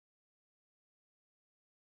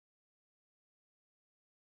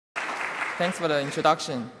Thanks for the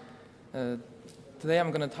introduction. Today I'm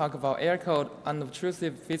going to talk about AirCode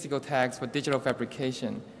unobtrusive physical tags for digital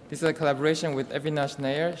fabrication. This is a collaboration with Avinash,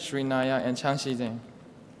 Nair, Shree, Nayar, and Changxi, Zheng.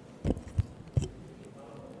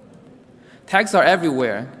 Tags are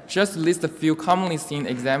everywhere. Just to list a few commonly seen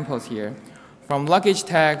examples here. From luggage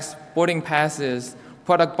tags, boarding passes,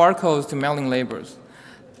 product barcodes to mailing labels.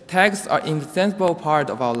 Tags are an indispensable part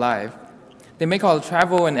of our life. They make our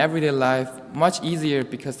travel and everyday life much easier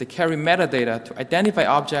because they carry metadata to identify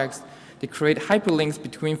objects. They create hyperlinks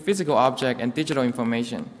between physical object and digital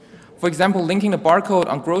information. For example, linking the barcode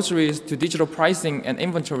on groceries to digital pricing and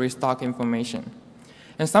inventory stock information.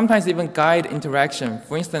 And sometimes even guide interaction,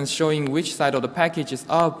 for instance, showing which side of the package is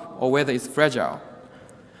up or whether it's fragile.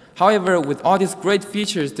 However, with all these great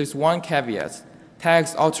features, there's one caveat.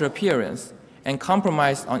 Tags alter appearance and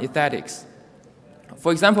compromise on aesthetics.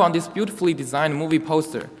 For example, on this beautifully designed movie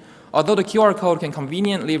poster, although the QR code can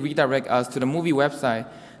conveniently redirect us to the movie website,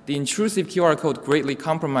 the intrusive QR code greatly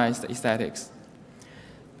compromised the aesthetics.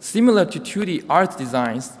 Similar to 2D art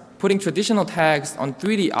designs, putting traditional tags on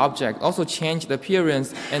 3D objects also changed the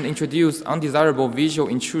appearance and introduced undesirable visual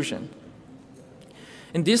intrusion.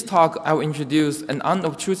 In this talk, I will introduce an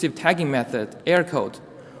unobtrusive tagging method, AirCode,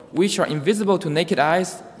 which are invisible to naked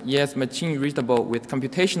eyes, yet machine-readable with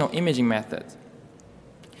computational imaging methods.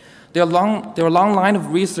 There are a long line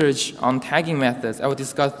of research on tagging methods. I will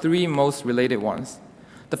discuss three most related ones.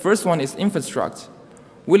 The first one is infrastructure.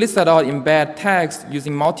 Willis set out embed tags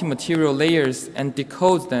using multi-material layers and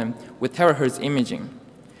decodes them with terahertz imaging.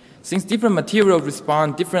 Since different materials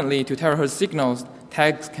respond differently to terahertz signals,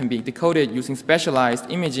 tags can be decoded using specialized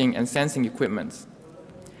imaging and sensing equipment.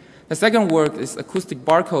 The second work is acoustic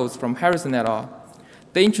barcodes from Harrison et al.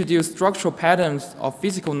 They introduce structural patterns of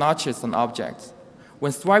physical notches on objects.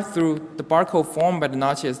 When swiped through, the barcode formed by the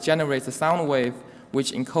notches generates a sound wave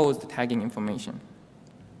which encodes the tagging information.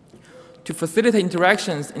 To facilitate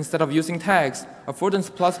interactions, instead of using tags,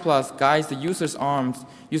 Affordance++ guides the user's arms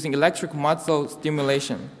using electric muscle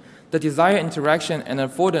stimulation. The desired interaction and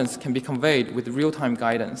affordance can be conveyed with real-time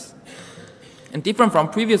guidance. And different from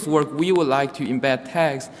previous work, we would like to embed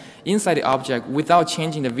tags inside the object without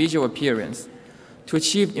changing the visual appearance. To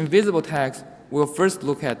achieve invisible tags, we'll first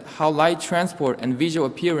look at how light transport and visual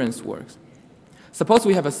appearance works. Suppose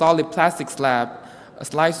we have a solid plastic slab,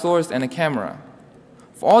 a light source, and a camera.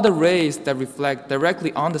 For all the rays that reflect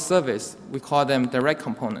directly on the surface, we call them direct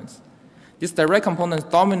components. These direct components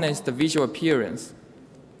dominate the visual appearance.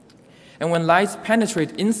 And when lights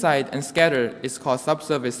penetrate inside and scatter, it's called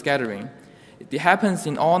subsurface scattering. It happens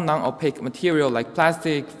in all non-opaque material like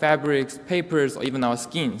plastic, fabrics, papers, or even our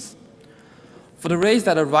skins. For the rays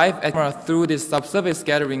that arrive at the camera through this subsurface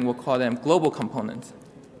scattering, we'll call them global components.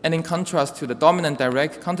 And in contrast to the dominant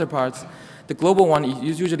direct counterparts, the global one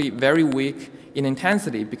is usually very weak in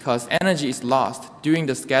intensity because energy is lost during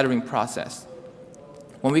the scattering process.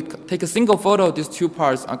 When we take a single photo, these two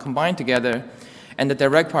parts are combined together, and the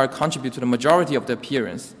direct part contributes to the majority of the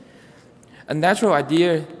appearance. A natural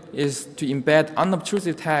idea is to embed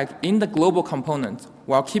unobtrusive tag in the global component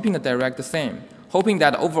while keeping the direct the same, hoping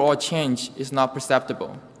that overall change is not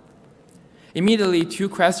perceptible. Immediately, two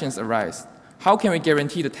questions arise. How can we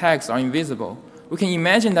guarantee the tags are invisible? We can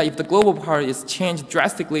imagine that if the global part is changed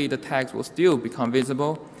drastically, the tags will still become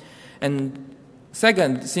visible. And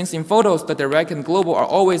second, since in photos the direct and global are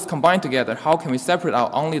always combined together, how can we separate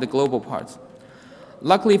out only the global parts?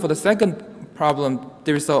 Luckily for the second problem,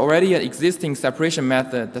 there is already an existing separation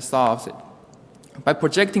method that solves it. By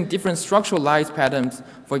projecting different structural light patterns,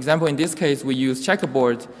 for example, in this case, we use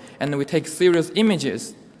checkerboard, and we take serious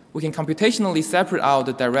images, we can computationally separate out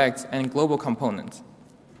the direct and global components.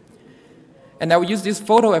 And I will use this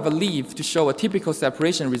photo of a leaf to show a typical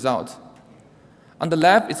separation result. On the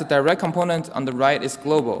left is a direct component, on the right is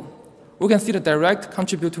global. We can see the direct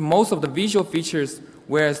contribute to most of the visual features,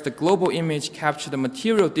 whereas the global image captures the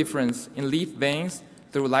material difference in leaf veins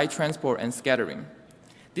through light transport and scattering.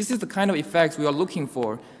 This is the kind of effects we are looking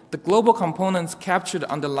for. The global components capture the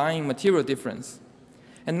underlying material difference.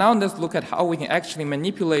 And now let's look at how we can actually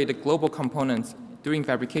manipulate the global components during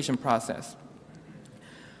fabrication process.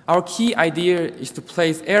 Our key idea is to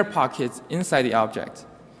place air pockets inside the object.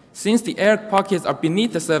 Since the air pockets are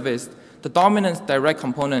beneath the surface, the dominant direct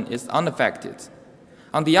component is unaffected.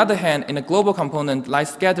 On the other hand, in a global component, light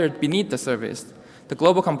scattered beneath the surface. The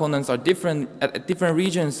global components are different, at different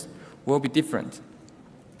regions will be different.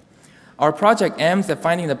 Our project aims at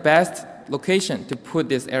finding the best location to put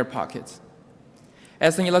these air pockets.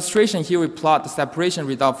 As an illustration, here we plot the separation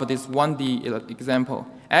result for this 1D example.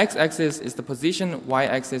 X-axis is the position,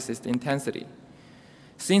 Y-axis is the intensity.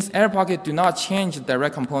 Since air pockets do not change the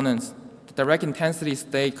direct components, the direct intensity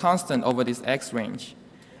stays constant over this X range.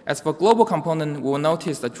 As for global component, we will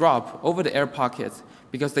notice a drop over the air pockets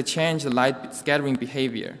because they change the light scattering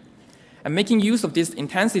behavior. And making use of this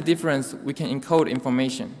intensity difference, we can encode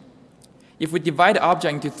information. If we divide the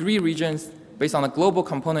object into 3 regions based on the global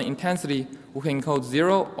component intensity, we can encode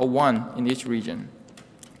 0 or 1 in each region.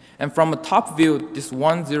 And from a top view, this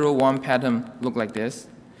 1, 0, 1 pattern looks like this.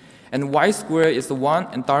 And white square is the 1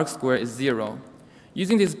 and dark square is 0.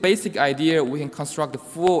 Using this basic idea, we can construct the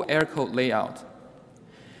full AirCode layout.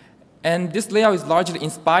 And this layout is largely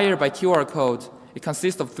inspired by QR code. It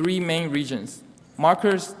consists of 3 main regions: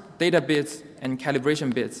 markers, data bits, and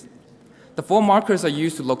calibration bits. The 4 markers are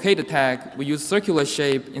used to locate the tag. We use circular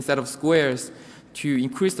shape instead of squares to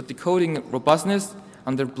increase the decoding robustness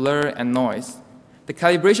under blur and noise. The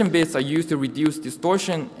calibration bits are used to reduce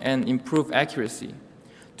distortion and improve accuracy.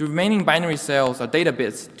 The remaining binary cells are data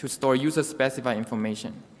bits to store user-specified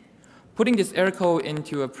information. Putting this AirCode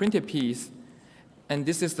into a printed piece, and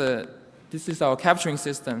this is our capturing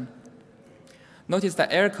system. Notice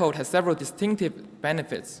that AirCode has several distinctive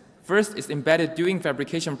benefits. First, it's embedded during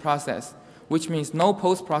fabrication process, which means no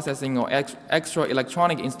post-processing or extra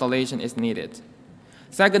electronic installation is needed.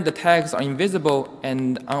 Second, the tags are invisible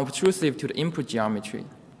and unobtrusive to the input geometry.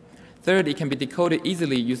 Third, it can be decoded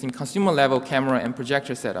easily using consumer-level camera and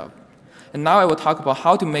projector setup. And now I will talk about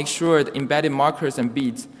how to make sure the embedded markers and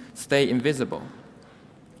beads stay invisible.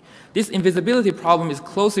 This invisibility problem is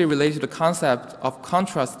closely related to the concept of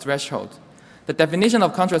contrast threshold. The definition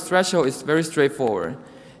of contrast threshold is very straightforward.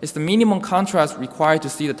 It's the minimum contrast required to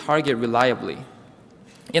see the target reliably.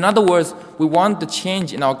 In other words, we want the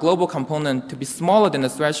change in our global component to be smaller than the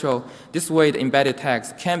threshold. This way, the embedded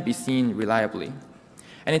tags can be seen reliably.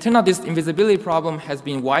 And it turned out this invisibility problem has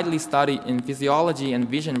been widely studied in physiology and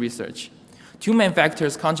vision research. 2 main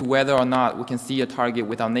factors contribute whether or not we can see a target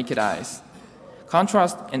with our naked eyes: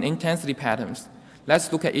 contrast and intensity patterns.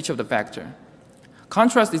 Let's look at each of the factors.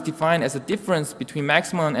 Contrast is defined as a difference between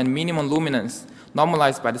maximum and minimum luminance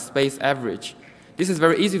normalized by the space average. This is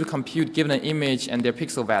very easy to compute given an image and their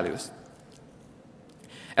pixel values.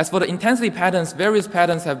 As for the intensity patterns, various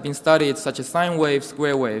patterns have been studied, such as sine waves,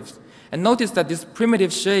 square waves. And notice that these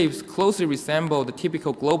primitive shapes closely resemble the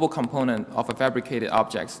typical global component of a fabricated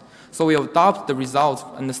objects. So we adopt the results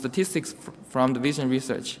and the statistics from the vision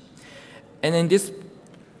research. And in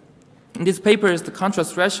these papers, the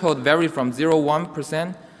contrast threshold varied from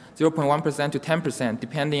 0.1% to 10%,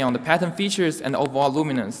 depending on the pattern features and overall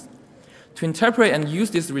luminance. To interpret and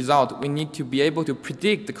use this result, we need to be able to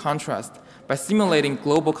predict the contrast by simulating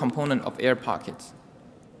global component of air pockets.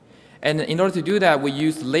 And in order to do that, we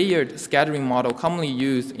use layered scattering model commonly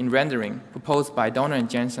used in rendering, proposed by Donner and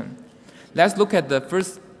Jensen. Let's look at the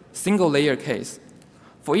first single layer case.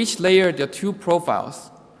 For each layer, there are 2 profiles: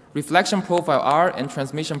 reflection profile R and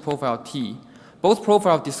transmission profile T. Both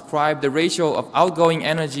profiles describe the ratio of outgoing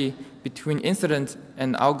energy between incident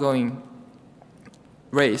and outgoing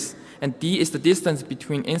rays, and D is the distance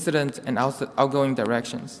between incident and outgoing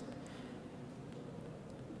directions.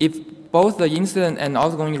 If both the incident and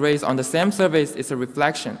outgoing rays on the same surface, it's a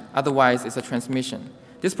reflection, otherwise it's a transmission.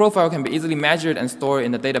 This profile can be easily measured and stored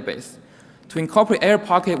in the database. To incorporate air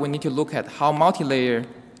pocket, we need to look at how multi-layer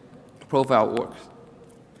profile works.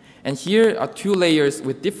 And here are 2 layers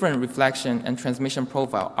with different reflection and transmission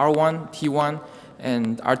profile, R1, T1,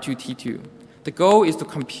 and R2, T2. The goal is to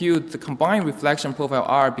compute the combined reflection profile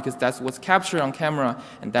R because that's what's captured on camera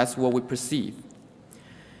and that's what we perceive.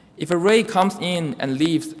 If a ray comes in and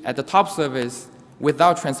leaves at the top surface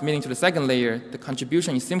without transmitting to the second layer, the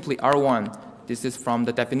contribution is simply R1. This is from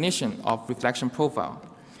the definition of reflection profile.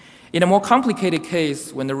 In a more complicated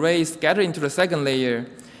case, when the ray is scattered into the second layer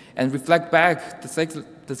and reflect back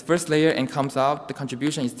the first layer and comes out, the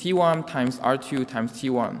contribution is T1 times R2 times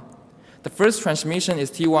T1. The first transmission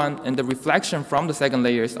is T1, and the reflection from the second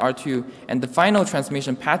layer is R2, and the final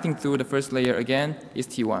transmission passing through the first layer again is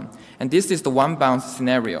T1. And this is the 1 bounce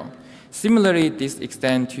scenario. Similarly, this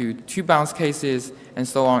extends to 2 bounce cases, and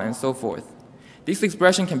so on and so forth. This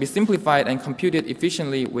expression can be simplified and computed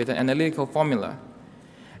efficiently with an analytical formula.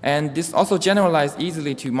 And this also generalized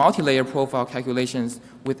easily to multi-layer profile calculations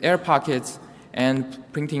with air pockets and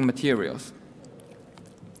printing materials.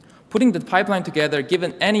 Putting the pipeline together,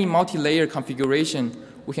 given any multi-layer configuration,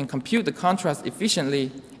 we can compute the contrast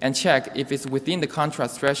efficiently and check if it's within the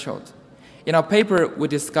contrast threshold. In our paper, we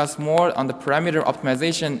discuss more on the parameter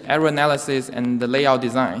optimization, error analysis, and the layout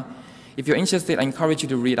design. If you're interested, I encourage you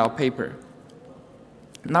to read our paper.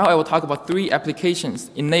 Now I will talk about 3 applications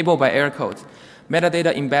enabled by AirCode: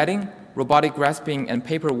 metadata embedding, robotic grasping, and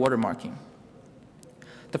paper watermarking.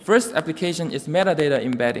 The first application is metadata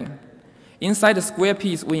embedding. Inside the square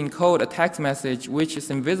piece, we encode a text message which is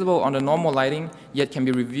invisible under normal lighting, yet can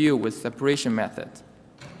be reviewed with separation method.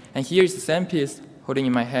 And here is the same piece holding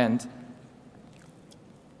in my hand.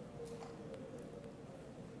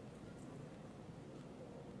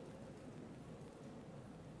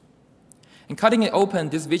 In cutting it open,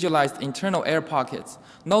 this visualized internal air pockets.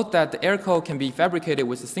 Note that the AirCode can be fabricated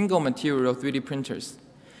with a single material 3D printers.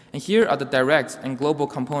 And here are the direct and global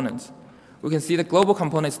components. We can see the global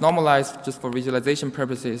component is normalized just for visualization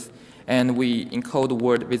purposes, and we encode the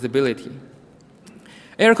word visibility.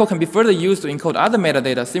 AirCode can be further used to encode other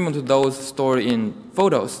metadata similar to those stored in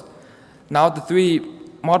photos. Now the 3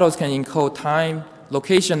 models can encode time,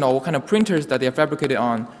 location, or what kind of printers that they are fabricated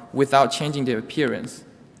on without changing their appearance.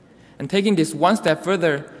 And taking this one step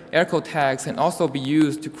further, AirCode tags can also be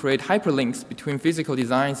used to create hyperlinks between physical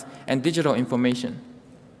designs and digital information.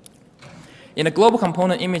 In the global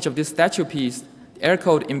component image of this statue piece, the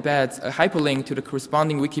AirCode embeds a hyperlink to the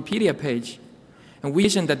corresponding Wikipedia page. And we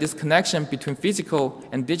envision that this connection between physical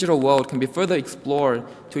and digital world can be further explored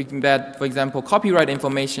to embed, for example, copyright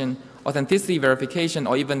information, authenticity verification,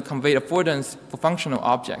 or even convey affordance for functional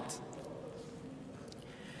objects.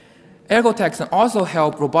 AirCode tags can also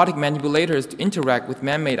help robotic manipulators to interact with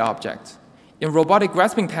man-made objects. In robotic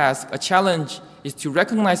grasping tasks, a challenge is to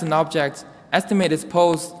recognize an object, estimate its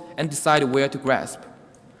pose, and decide where to grasp.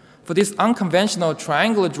 For this unconventional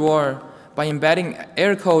triangular drawer, by embedding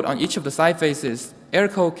AirCode on each of the side faces,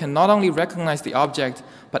 AirCode can not only recognize the object,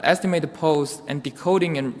 but estimate the pose and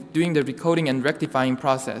decoding and doing the recoding and rectifying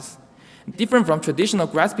process. Different from traditional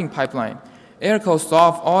grasping pipeline, AirCode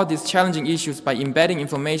solves all these challenging issues by embedding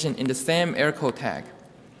information in the same AirCode tag.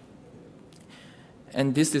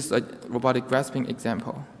 And this is a robotic grasping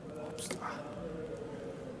example. Oops.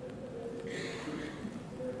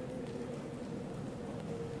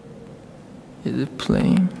 Is it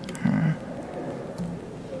playing?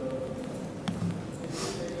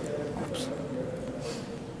 Oops.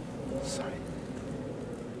 Sorry.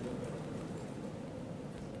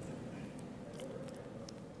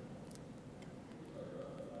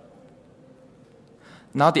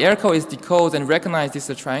 Now the AirCode is decoded and recognizes this is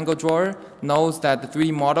a triangle drawer, knows that the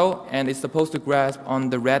 3D model, and is supposed to grasp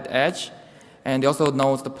on the red edge, and it also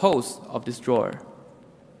knows the pose of this drawer.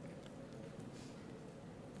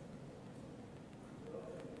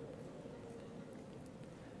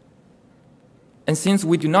 And since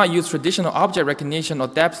we do not use traditional object recognition or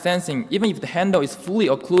depth sensing, even if the handle is fully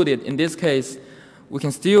occluded, in this case, we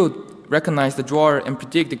can still recognize the drawer and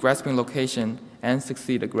predict the grasping location and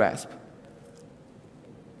succeed the grasp.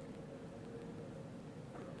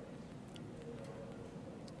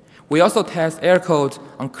 We also test AirCode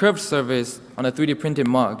on curved surface on a 3D printed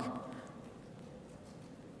mug.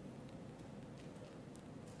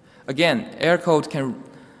 Again, AirCode can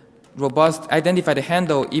identify the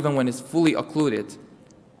handle even when it's fully occluded.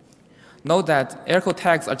 Note that AirCode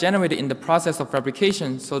tags are generated in the process of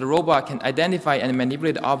fabrication, so the robot can identify and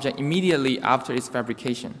manipulate the object immediately after its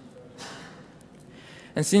fabrication.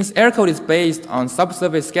 And since AirCode is based on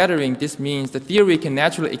subsurface scattering, this means the theory can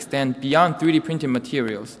naturally extend beyond 3D printed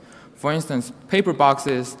materials. For instance, paper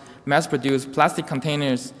boxes, mass-produced plastic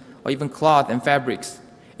containers, or even cloth and fabrics.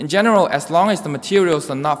 In general, as long as the materials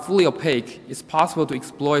are not fully opaque, it's possible to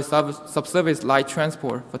exploit subsurface light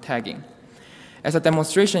transport for tagging. As a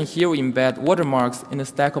demonstration, here we embed watermarks in a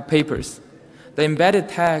stack of papers. The embedded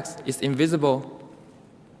text is invisible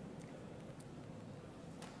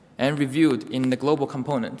and reviewed in the global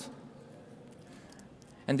component.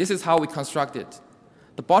 And this is how we construct it.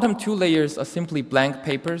 The bottom 2 layers are simply blank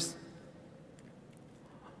papers,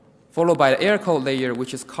 followed by the AirCode layer,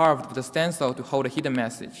 which is carved with a stencil to hold a hidden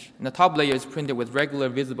message. And the top layer is printed with regular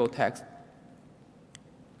visible text.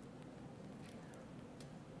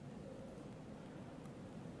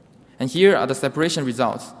 And here are the separation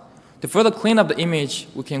results. To further clean up the image,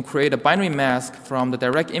 we can create a binary mask from the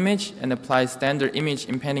direct image and apply standard image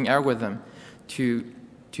impending algorithm to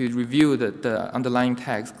review the underlying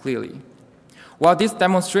tags clearly. While this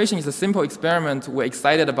demonstration is a simple experiment, we're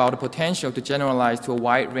excited about the potential to generalize to a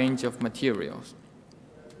wide range of materials.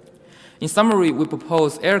 In summary, we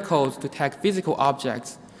propose AirCodes to tag physical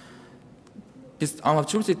objects. These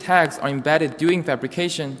unobtrusive tags are embedded during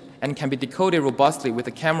fabrication and can be decoded robustly with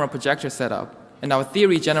a camera projector setup, and our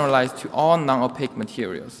theory generalized to all non-opaque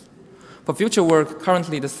materials. For future work,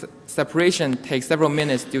 currently the separation takes several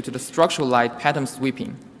minutes due to the structural light pattern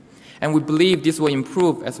sweeping. And we believe this will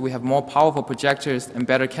improve as we have more powerful projectors and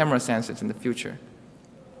better camera sensors in the future.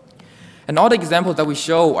 And all the examples that we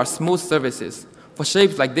show are smooth surfaces. For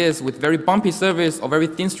shapes like this with very bumpy surface or very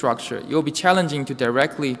thin structure, it will be challenging to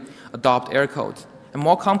directly adopt AirCode. and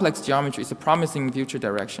more complex geometry is a promising future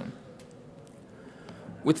direction.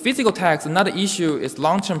 With physical tags, another issue is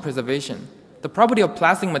long-term preservation. The property of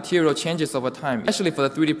plastic material changes over time, especially for the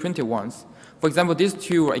 3D printed ones. For example, these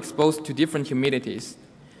two are exposed to different humidities.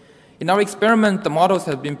 In our experiment, the models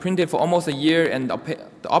have been printed for almost a year, and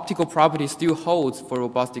the optical property still holds for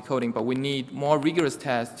robust decoding, but we need more rigorous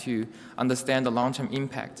tests to understand the long-term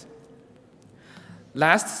impact.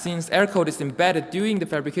 Last, since AirCode is embedded during the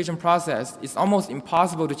fabrication process, it's almost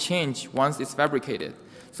impossible to change once it's fabricated.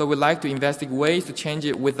 So we'd like to investigate ways to change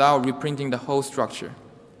it without reprinting the whole structure.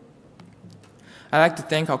 I'd like to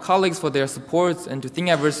thank our colleagues for their support and to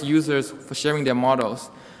Thingiverse users for sharing their models.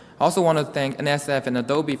 I also want to thank NSF and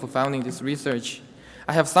Adobe for funding this research.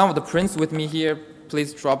 I have some of the prints with me here.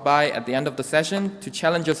 Please drop by at the end of the session to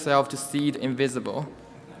challenge yourself to see the invisible.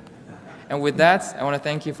 And with that, I want to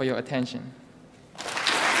thank you for your attention.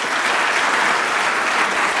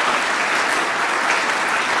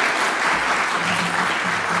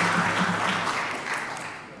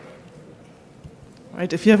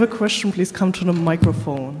 Right, if you have a question, please come to the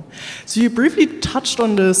microphone. So you briefly touched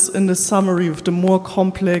on this in the summary of the more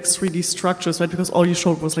complex 3D structures, right? Because all you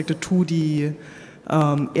showed was like the 2D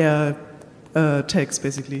air text,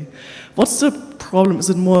 basically. What's the problem? Is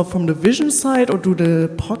it more from the vision side, or do the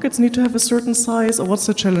pockets need to have a certain size, or what's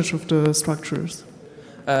the challenge of the structures?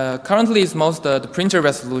 Currently, it's most the printer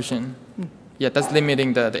resolution. Yeah, that's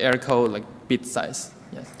limiting the AirCode like bit size.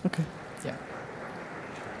 Yes. Okay. Yeah.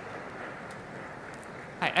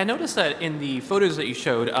 I noticed that in the photos that you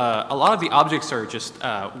showed, a lot of the objects are just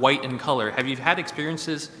white in color. Have you had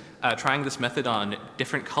experiences trying this method on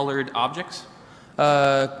different colored objects?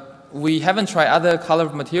 We haven't tried other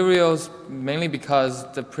colored materials, mainly because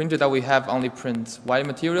the printer that we have only prints white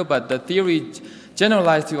material, but the theory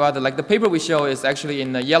generalized to other, like the paper we show is actually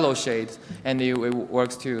in a yellow shade, and it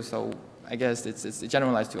works too, so I guess it's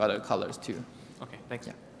generalized to other colors too. Okay, thanks.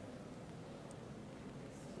 Yeah.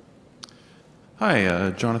 Hi,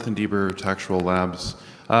 Jonathan Dieber, Tactual Labs.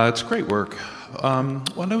 It's great work. Well,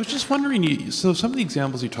 I was just wondering, so some of the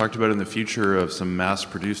examples you talked about in the future of some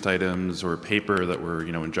mass-produced items or paper that were,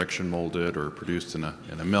 injection molded or produced in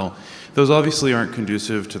a mill, those obviously aren't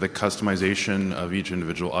conducive to the customization of each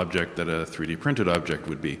individual object that a 3D printed object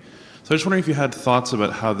would be. So I was wondering if you had thoughts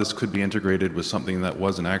about how this could be integrated with something that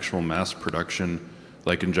was an actual mass production,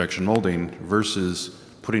 like injection molding, versus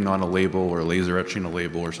putting on a label or laser etching a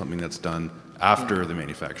label or something that's done after the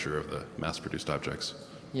manufacture of the mass-produced objects.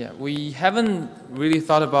 Yeah, we haven't really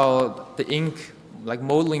thought about the ink like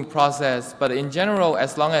modeling process, but in general,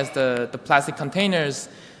 as long as the plastic containers,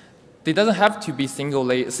 they doesn't have to be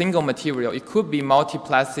single material. It could be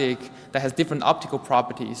multi-plastic that has different optical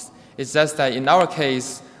properties. It's just that in our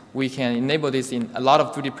case, we can enable this in a lot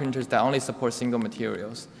of 3D printers that only support single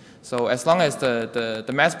materials. So as long as the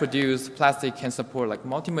mass-produced plastic can support like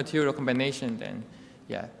multi-material combination, then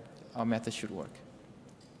yeah, our method should work.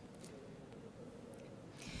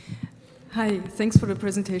 Hi, thanks for the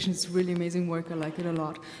presentation. It's really amazing work. I like it a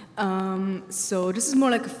lot. So this is more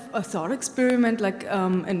like a thought experiment, like,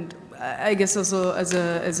 and I guess also as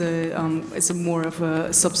a more of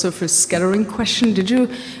a subsurface scattering question. Did you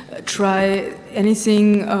try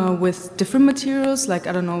anything with different materials, like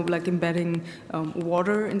I don't know, like embedding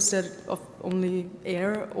water instead of only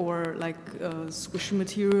air, or like squishy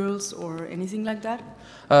materials, or anything like that?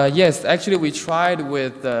 Yes, actually we tried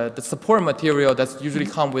with the support material that's usually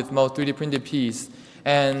come with most 3D printed piece,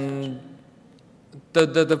 and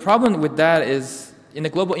the problem with that is in the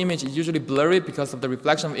global image it's usually blurry because of the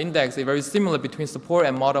reflection index. It's very similar between support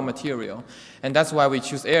and model material, and that's why we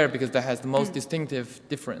choose air, because that has the most distinctive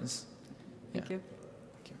difference. Thank you.